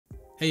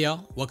Hey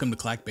y'all, welcome to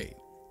Clackbait.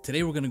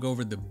 Today we're going to go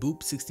over the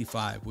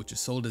Boop65, which is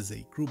sold as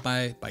a group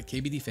buy by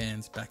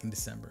KBDFans back in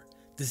December.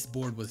 This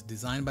board was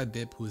designed by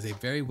Biip, who is a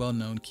very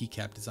well-known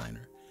keycap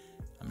designer.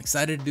 I'm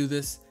excited to do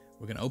this.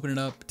 We're going to open it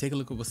up, take a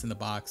look at what's in the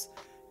box,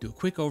 do a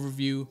quick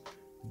overview,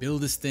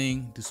 build this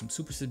thing, do some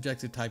super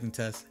subjective typing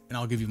tests, and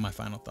I'll give you my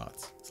final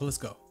thoughts. So let's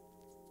go.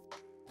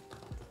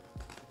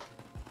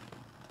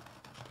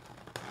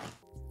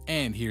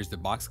 And here's the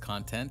box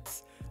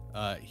contents.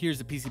 Here's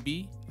the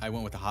PCB. I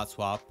went with a hot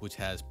swap, which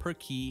has per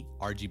key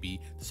RGB.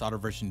 The solder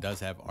version does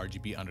have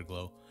RGB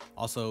underglow.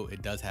 Also,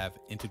 it does have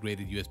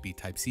integrated USB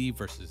Type-C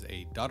versus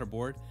a daughter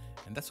board,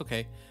 and that's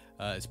okay.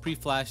 It's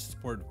pre-flash,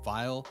 support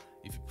VIA.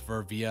 If you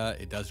prefer VIA,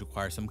 it does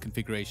require some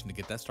configuration to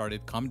get that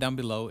started. Comment down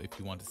below if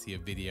you want to see a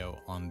video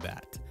on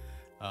that.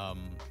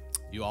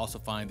 You also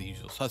find the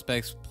usual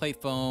suspects: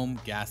 plate foam,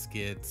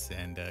 gaskets,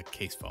 and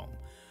case foam.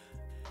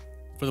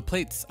 For the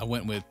plates, I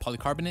went with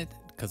polycarbonate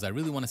because I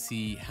really want to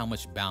see how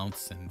much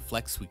bounce and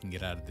flex we can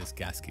get out of this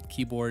gasket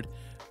keyboard,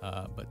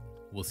 but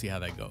we'll see how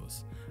that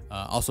goes.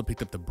 Also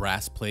picked up the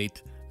brass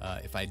plate.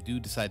 If I do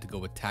decide to go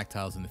with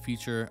tactiles in the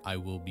future, I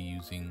will be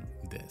using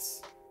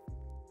this.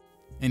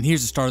 And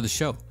here's the star of the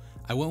show.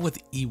 I went with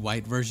the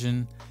E-white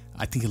version.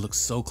 I think it looks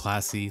so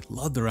classy,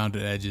 love the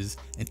rounded edges,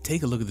 and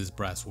take a look at this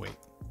brass weight.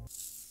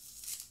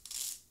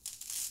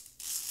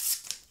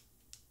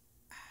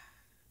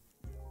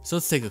 So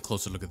let's take a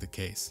closer look at the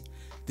case.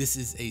 This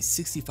is a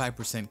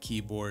 65%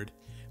 keyboard,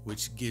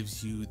 which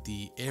gives you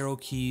the arrow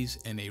keys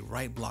and a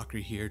right blocker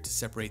here to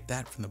separate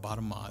that from the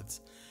bottom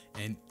mods.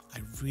 And I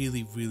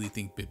really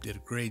think Biip did a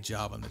great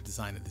job on the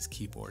design of this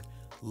keyboard.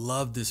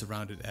 Love this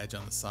rounded edge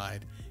on the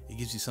side. It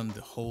gives you something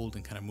to hold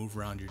and kind of move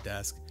around your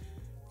desk.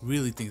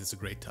 Really think it's a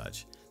great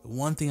touch. The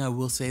one thing I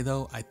will say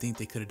though, I think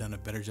they could have done a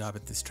better job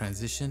at this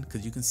transition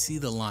because you can see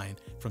the line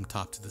from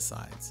top to the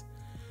sides.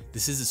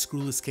 This is a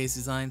screwless case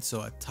design,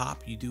 so at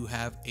top you do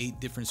have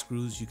 8 different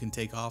screws you can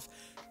take off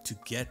to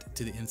get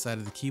to the inside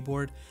of the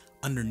keyboard.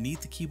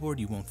 Underneath the keyboard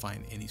you won't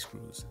find any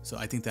screws, so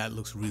I think that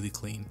looks really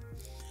clean.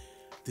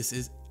 This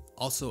is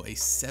also a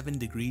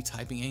 7-degree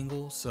typing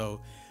angle,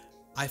 so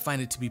I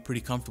find it to be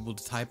pretty comfortable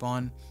to type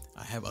on.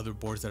 I have other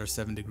boards that are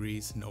 7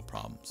 degrees, no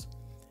problems.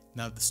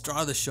 Now the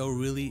star of the show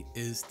really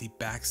is the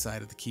back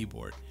side of the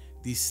keyboard.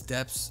 These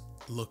steps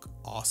look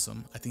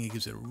awesome. I think it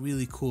gives it a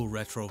really cool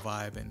retro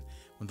vibe, and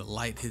when the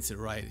light hits it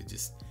right, it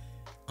just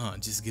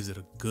gives it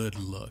a good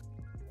look.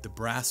 The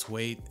brass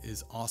weight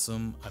is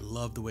awesome. I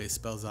love the way it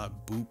spells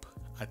out Boop.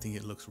 I think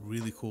it looks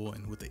really cool,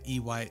 and with the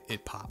E-white,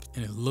 it pops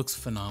and it looks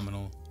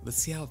phenomenal. Let's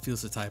see how it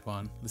feels to type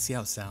on. Let's see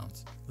how it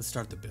sounds. Let's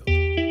start the build.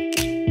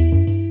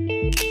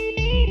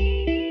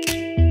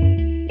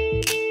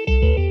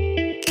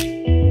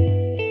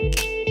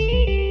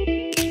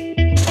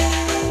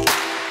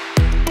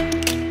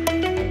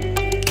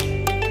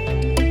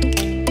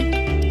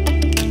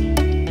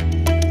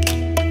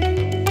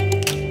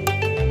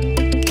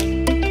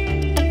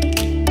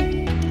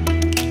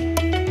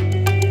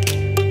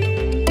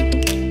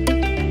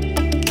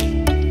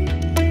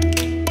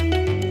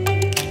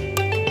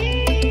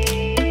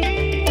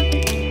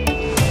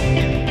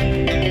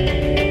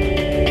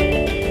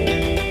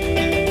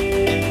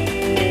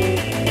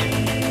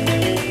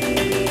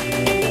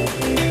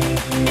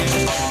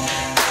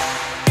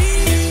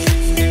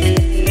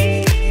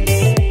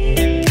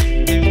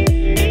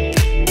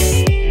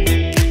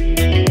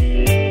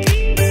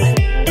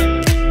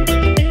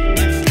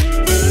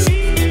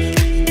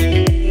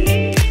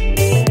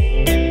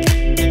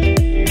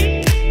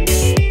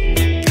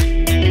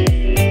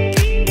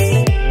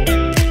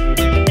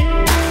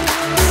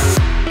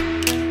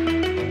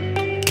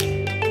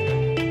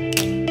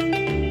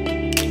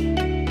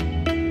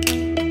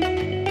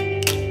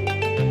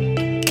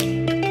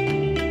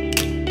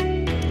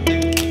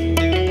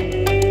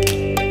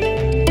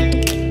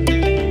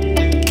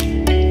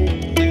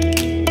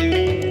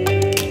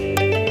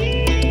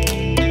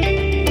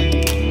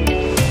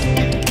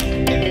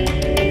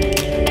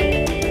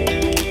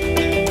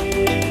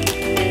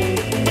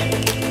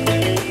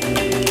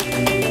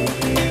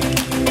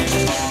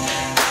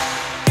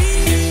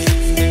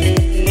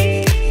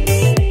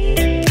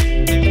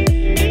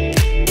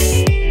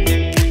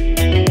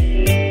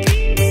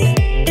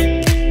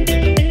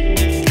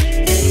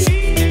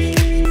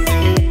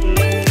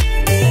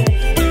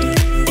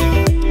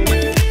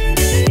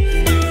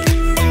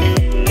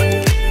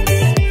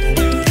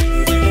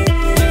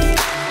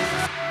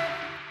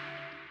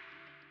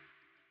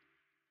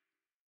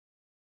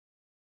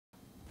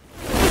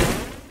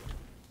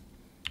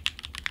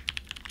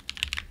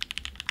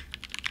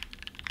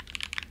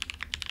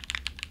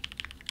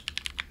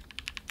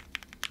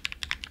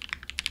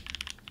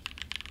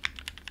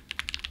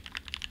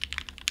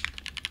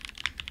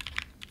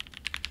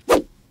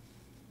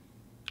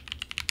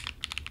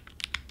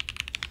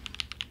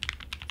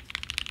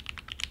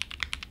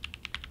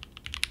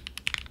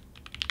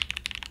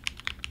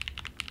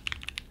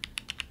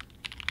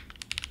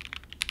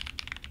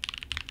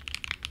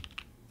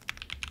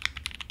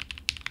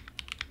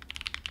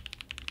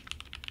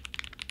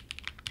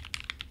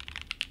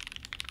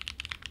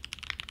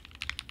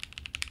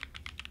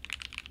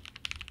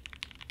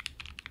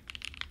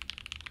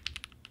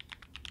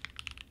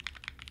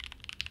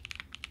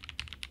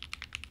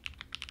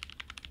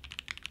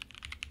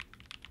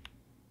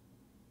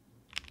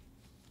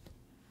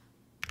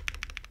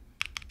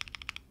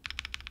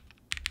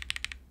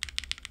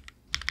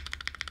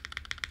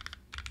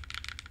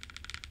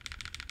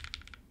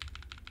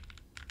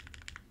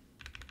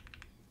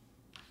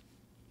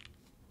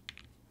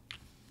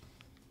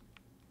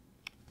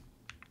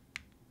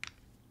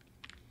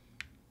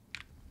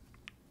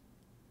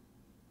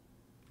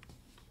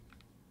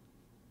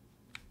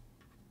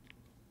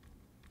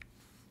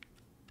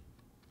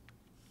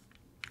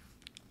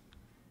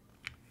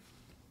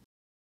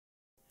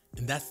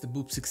 that's the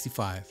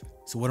Boop65.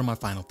 So what are my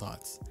final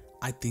thoughts?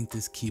 I think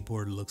this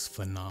keyboard looks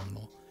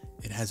phenomenal.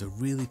 It has a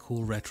really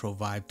cool retro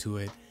vibe to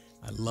it.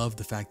 I love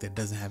the fact that it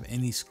doesn't have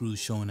any screws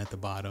showing at the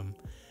bottom.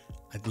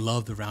 I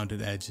love the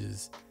rounded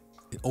edges.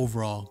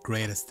 Overall,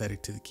 great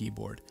aesthetic to the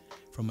keyboard.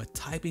 From a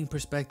typing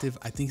perspective,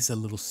 I think it's a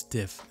little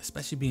stiff,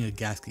 especially being a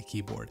gasket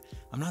keyboard.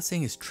 I'm not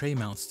saying it's tray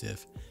mount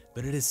stiff,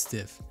 but it is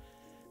stiff.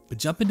 But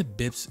jump into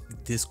Biip's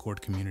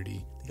Discord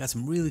community. They got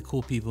some really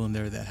cool people in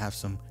there that have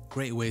some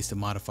great ways to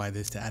modify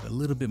this to add a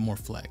little bit more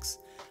flex.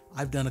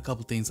 I've done a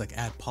couple things like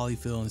add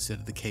polyfill instead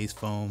of the case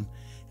foam,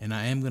 and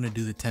I am going to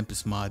do the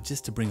Tempest mod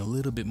just to bring a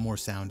little bit more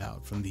sound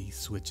out from these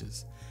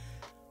switches.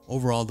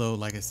 Overall though,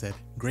 like I said,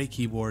 great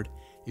keyboard.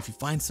 If you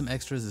find some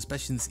extras,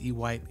 especially in this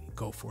E-White,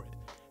 go for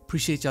it.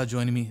 Appreciate y'all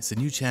joining me. It's a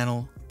new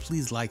channel.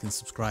 Please like and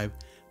subscribe.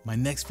 My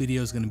next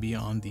video is going to be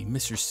on the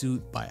Mr.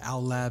 Suit by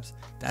Owl Labs.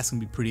 That's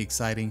going to be pretty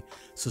exciting.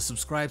 So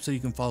subscribe so you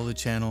can follow the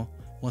channel.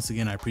 Once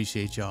again, I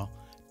appreciate y'all.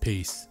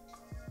 Peace.